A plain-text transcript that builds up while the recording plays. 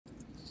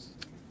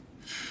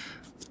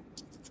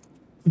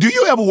Do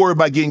you ever worry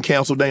about getting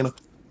canceled, Dana?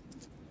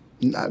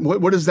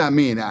 What does that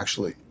mean,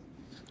 actually?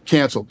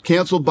 Canceled.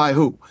 Canceled by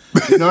who?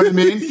 You know what I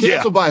mean? Yeah.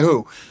 Canceled by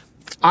who?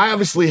 I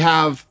obviously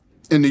have,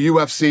 in the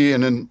UFC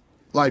and in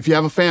life, you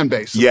have a fan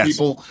base of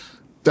people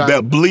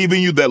that believe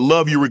in you, that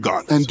love you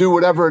regardless. And do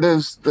whatever it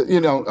is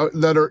that,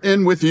 that are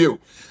in with you.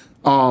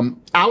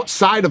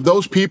 Outside of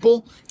those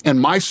people and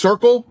my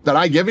circle that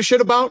I give a shit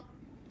about,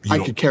 I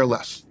could care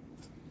less.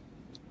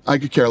 I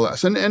could care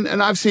less.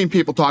 And I've seen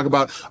people talk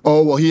about,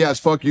 oh, well, he has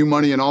fuck you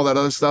money and all that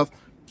other stuff.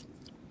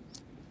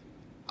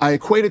 I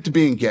equate it to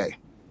being gay.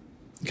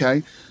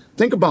 Okay?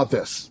 Think about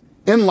this.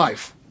 In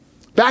life,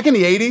 back in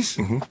the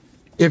 80s,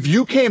 if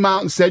you came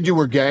out and said you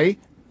were gay,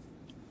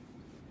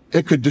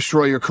 it could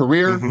destroy your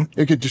career.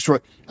 It could destroy.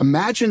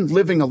 Imagine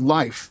living a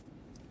life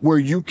where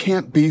you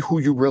can't be who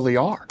you really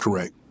are.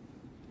 Correct.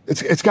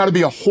 It's got to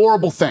be a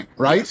horrible thing,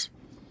 right? Yes.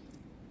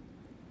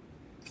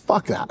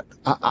 Fuck that.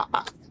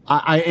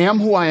 I am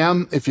who I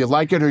am. If you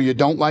like it or you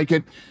don't like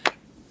it,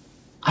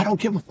 I don't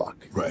give a fuck.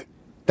 Right.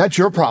 That's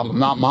your problem,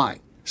 not mine.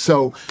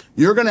 So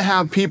you're going to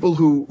have people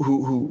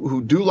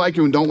who do like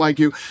you and don't like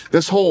you.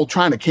 This whole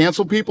trying to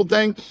cancel people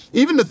thing,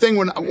 even the thing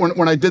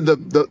when I did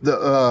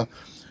the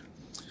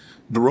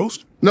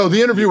roast? No,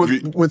 the interview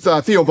with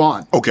Theo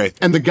Vaughn. Okay.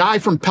 And the guy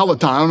from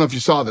Peloton, I don't know if you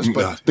saw this,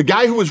 but the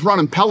guy who was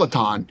running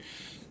Peloton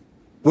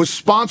was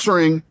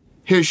sponsoring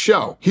his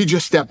show. He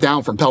just stepped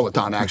down from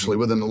Peloton, actually,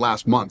 within the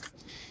last month.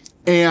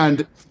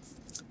 And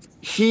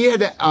he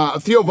had,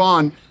 Theo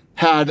Vaughn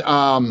had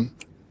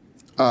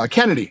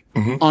Kennedy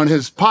on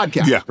his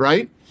podcast,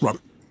 right? Right.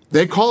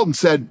 They called and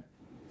said,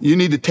 you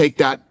need to take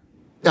that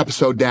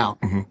episode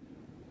down.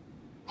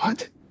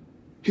 What?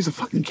 He's a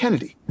fucking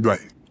Kennedy.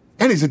 Right.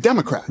 And he's a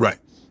Democrat. Right.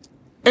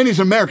 And he's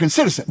an American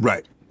citizen.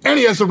 Right. And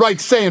he has the right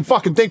to say and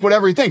fucking think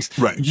whatever he thinks.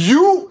 Right.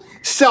 You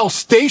sell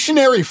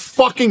stationary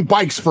fucking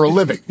bikes for a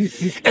living.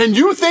 And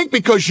you think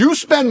because you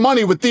spend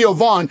money with Theo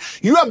Vaughn,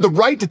 you have the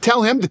right to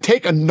tell him to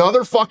take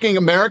another fucking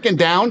American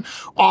down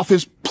off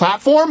his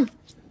platform?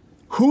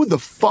 Who the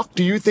fuck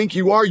do you think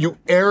you are, you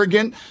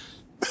arrogant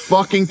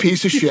fucking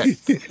piece of shit?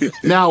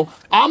 Now,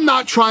 I'm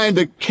not trying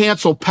to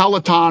cancel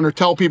Peloton or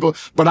tell people,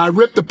 but I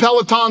ripped the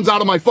Pelotons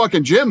out of my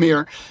fucking gym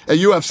here at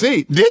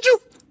UFC. Did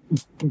you?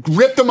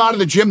 Ripped them out of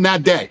the gym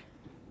that day.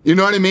 You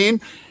know what I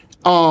mean?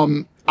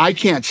 I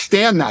can't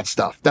stand that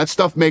stuff. That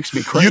stuff makes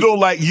me crazy.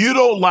 You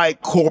don't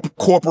like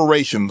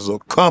corporations or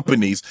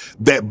companies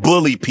that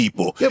bully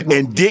people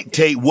and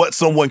dictate what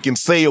someone can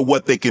say or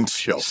what they can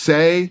show.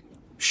 Say,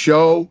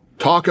 show,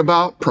 talk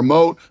about,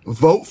 promote,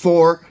 vote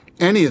for,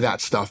 any of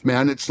that stuff,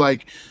 man. It's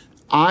like,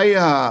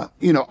 I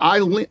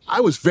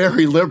was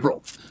very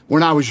liberal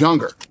when I was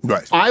younger.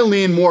 Right. I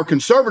lean more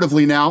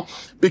conservatively now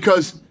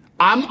because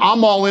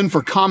I'm all in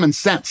for common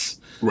sense.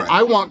 Right.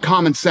 I want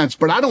common sense,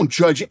 but I don't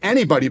judge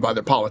anybody by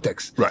their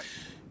politics. Right.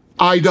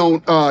 I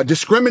don't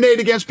discriminate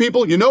against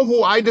people. You know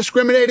who I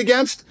discriminate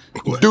against?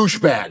 What?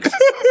 Douchebags.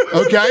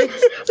 Okay?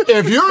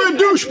 If you're a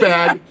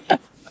douchebag,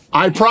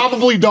 I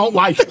probably don't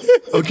like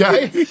it.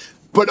 Okay?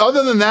 But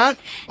other than that,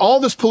 all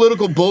this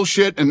political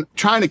bullshit and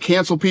trying to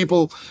cancel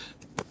people,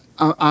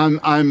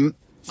 I'm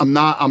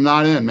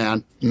not in,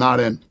 man. Not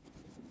in.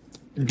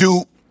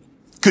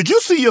 Could you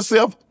see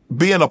yourself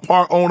being a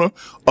part owner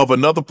of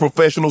another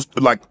professional,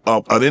 like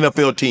an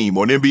NFL team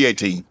or an NBA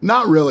team?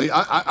 Not really.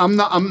 I'm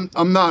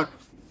not.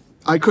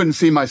 I couldn't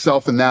see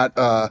myself in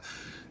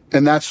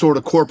that sort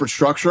of corporate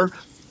structure.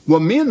 What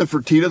me and the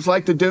Fertittas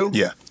like to do,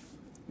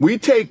 we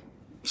take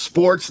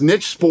sports,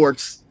 niche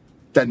sports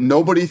that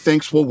nobody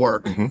thinks will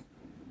work,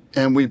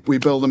 and we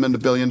build them into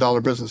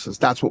billion-dollar businesses.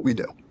 That's what we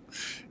do.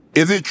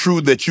 Is it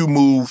true that you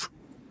moved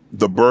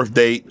the birth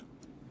date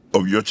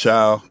of your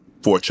child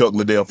for a Chuck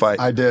Liddell fight?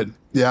 I did.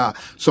 Yeah.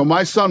 So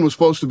my son was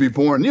supposed to be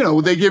born,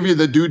 they give you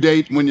the due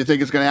date when you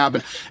think it's going to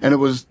happen. And it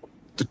was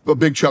a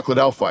big Chuck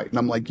Liddell fight. And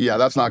I'm like, yeah,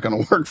 that's not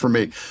going to work for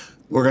me.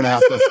 We're going to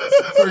have to,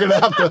 we're going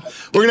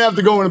to have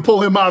to go in and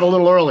pull him out a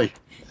little early.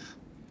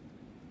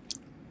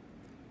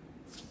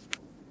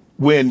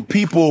 When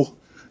people,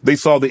 they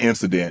saw the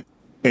incident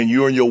and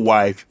you and your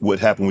wife, what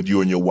happened with you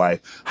and your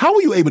wife, how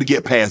were you able to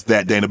get past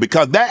that, Dana?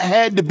 Because that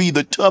had to be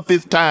the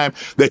toughest time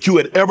that you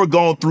had ever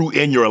gone through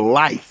in your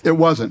life. It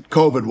wasn't.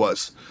 COVID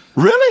was.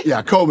 Really?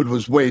 Yeah, COVID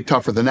was way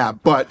tougher than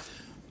that. But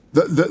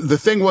the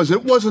thing was,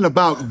 it wasn't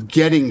about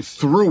getting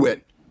through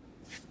it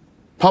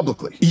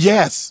publicly.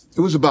 Yes.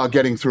 It was about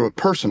getting through it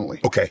personally.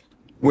 Okay.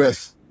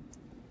 With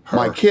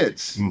my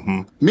kids.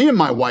 Me and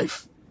my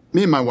wife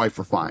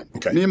were fine.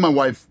 Okay. Me and my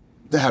wife,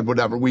 they had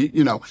whatever.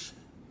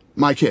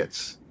 My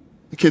kids.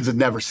 The kids had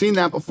never seen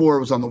that before.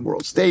 It was on the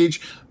world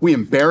stage. We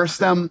embarrassed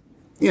them,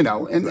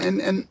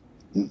 and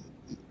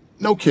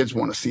no kids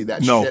want to see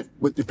that shit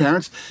with their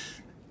parents.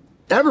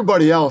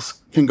 Everybody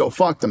else can go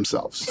fuck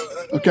themselves,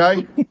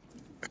 okay?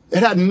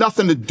 It had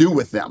nothing to do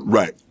with them.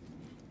 Right.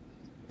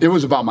 It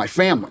was about my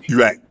family.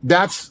 Right.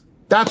 That's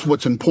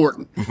what's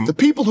important. The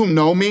people who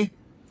know me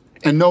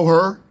and know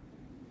her,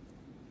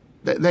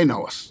 they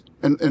know us,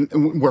 and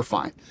we're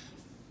fine.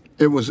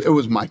 It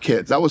was my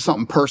kids. That was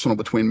something personal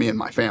between me and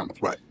my family.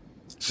 Right.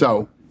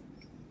 So,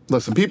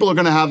 Listen, people are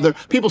going to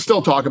have people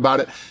still talk about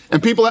it.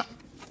 And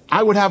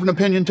I would have an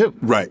opinion too.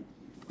 Right.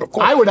 Of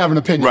course. I would have an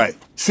opinion. Right.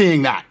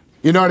 Seeing that.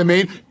 You know what I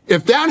mean?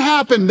 If that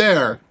happened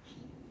there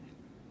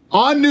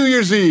on New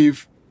Year's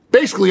Eve,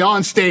 basically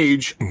on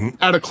stage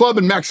at a club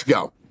in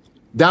Mexico,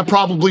 that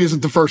probably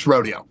isn't the first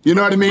rodeo. You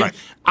know what I mean? Right.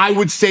 I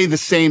would say the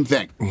same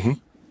thing.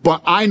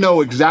 But I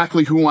know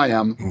exactly who I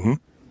am.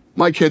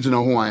 My kids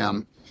know who I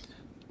am.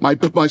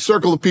 My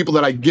circle of people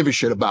that I give a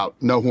shit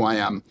about know who I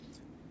am.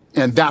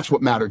 And that's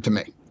what mattered to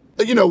me.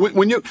 You know,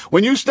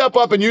 when you step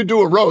up and you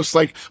do a roast,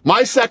 like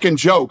my second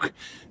joke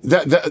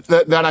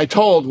that I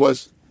told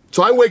was,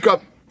 so I wake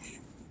up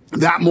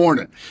that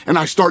morning and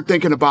I start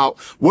thinking about,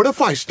 what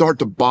if I start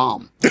to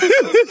bomb?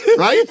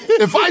 Right?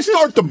 If I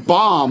start to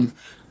bomb,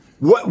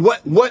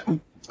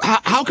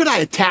 how could I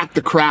attack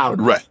the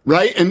crowd? Right.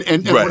 Right? And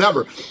right.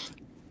 Whatever.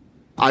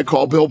 I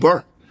call Bill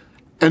Burr.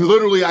 And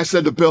literally I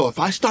said to Bill, if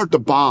I start to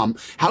bomb,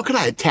 how could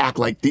I attack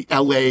like the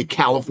LA,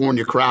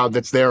 California crowd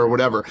that's there or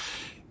whatever?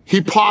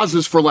 He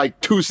pauses for like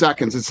 2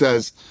 seconds and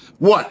says,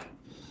 what?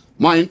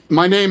 My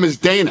name is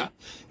Dana.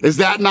 Is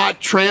that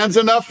not trans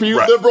enough for you,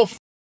 right. liberal?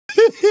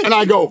 And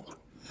I go,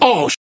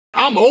 oh,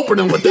 I'm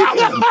opening with that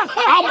one.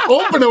 I'm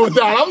opening with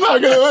that. I'm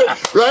not gonna,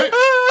 right?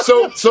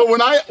 So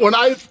when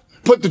I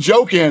put the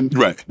joke in,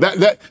 right.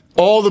 that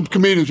all the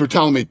comedians were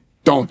telling me,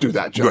 don't do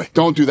that joke. Right.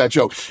 Don't do that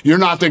joke. You're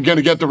not going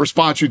to get the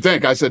response you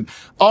think. I said,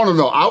 oh,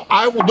 no.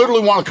 I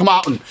literally want to come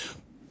out and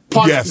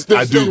punch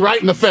this thing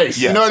right in the face.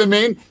 Yes. You know what I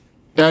mean?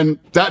 And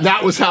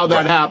that was how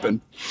that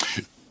happened.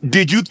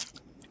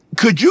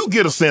 Could you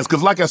get a sense?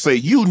 Because like I say,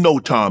 you know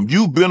Tom.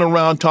 You've been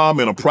around Tom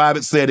in a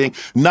private setting,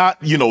 not,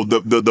 you know,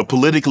 the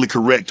politically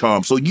correct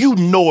Tom. So you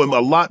know him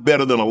a lot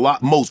better than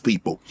most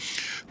people.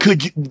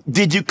 Could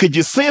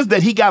you sense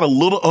that he got a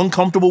little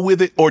uncomfortable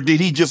with it? Or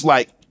did he just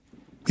like,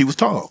 he was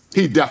Tom?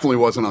 He definitely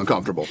wasn't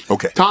uncomfortable.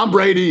 Okay. Tom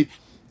Brady,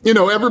 you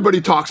know,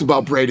 everybody talks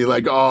about Brady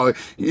like, oh,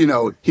 you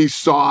know, he's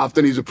soft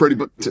and he's but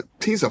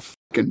he's a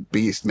fucking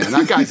beast, man.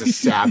 That guy's a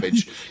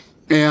savage.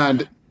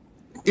 And,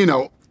 you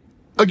know,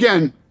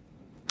 again,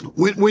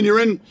 when you're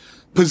in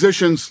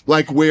positions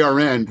like we are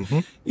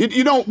in,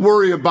 you don't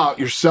worry about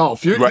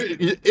yourself. You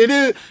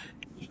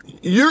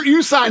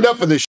signed up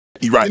for this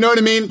shit. Right. You know what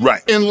I mean?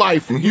 Right. In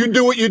life, you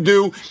do what you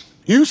do.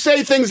 You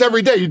say things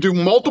every day. You do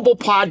multiple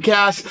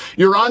podcasts.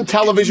 You're on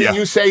television. Yeah.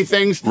 You say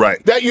things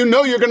that you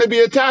know you're going to be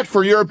attacked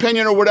for your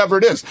opinion or whatever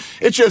it is.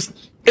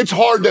 It's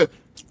hard to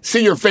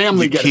see your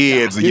family get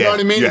attacked. You know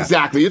what I mean? Yeah.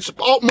 Exactly. It's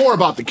more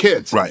about the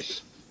kids.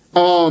 Right.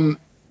 And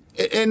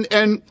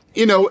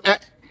you know,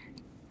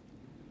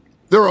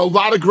 there are a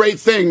lot of great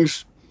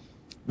things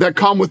that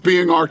come with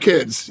being our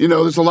kids. You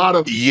know, there's a lot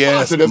of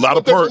positives,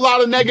 but there's a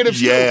lot of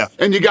negatives too.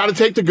 And you got to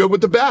take the good with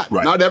the bad.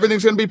 Right. Not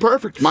everything's going to be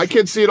perfect. My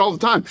kids see it all the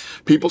time.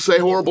 People say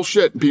horrible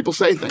shit and people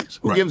say things.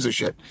 Who gives a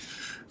shit?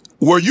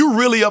 Were you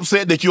really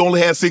upset that you only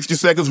had 60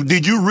 seconds?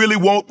 Did you really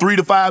want 3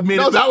 to 5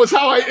 minutes? No, that was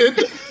how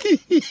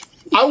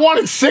I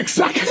wanted 6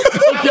 seconds.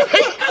 Okay?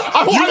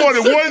 You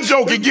wanted one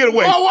joke and get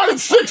away. I wanted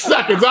 6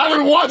 seconds. I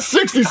didn't want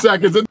 60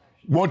 seconds.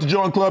 Want to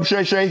join Club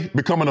Shay Shay?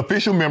 Become an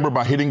official member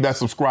by hitting that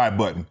subscribe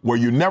button, where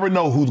you never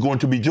know who's going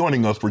to be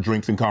joining us for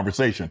drinks and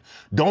conversation.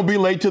 Don't be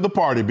late to the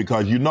party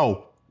because you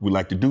know we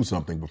like to do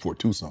something before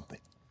 2 something.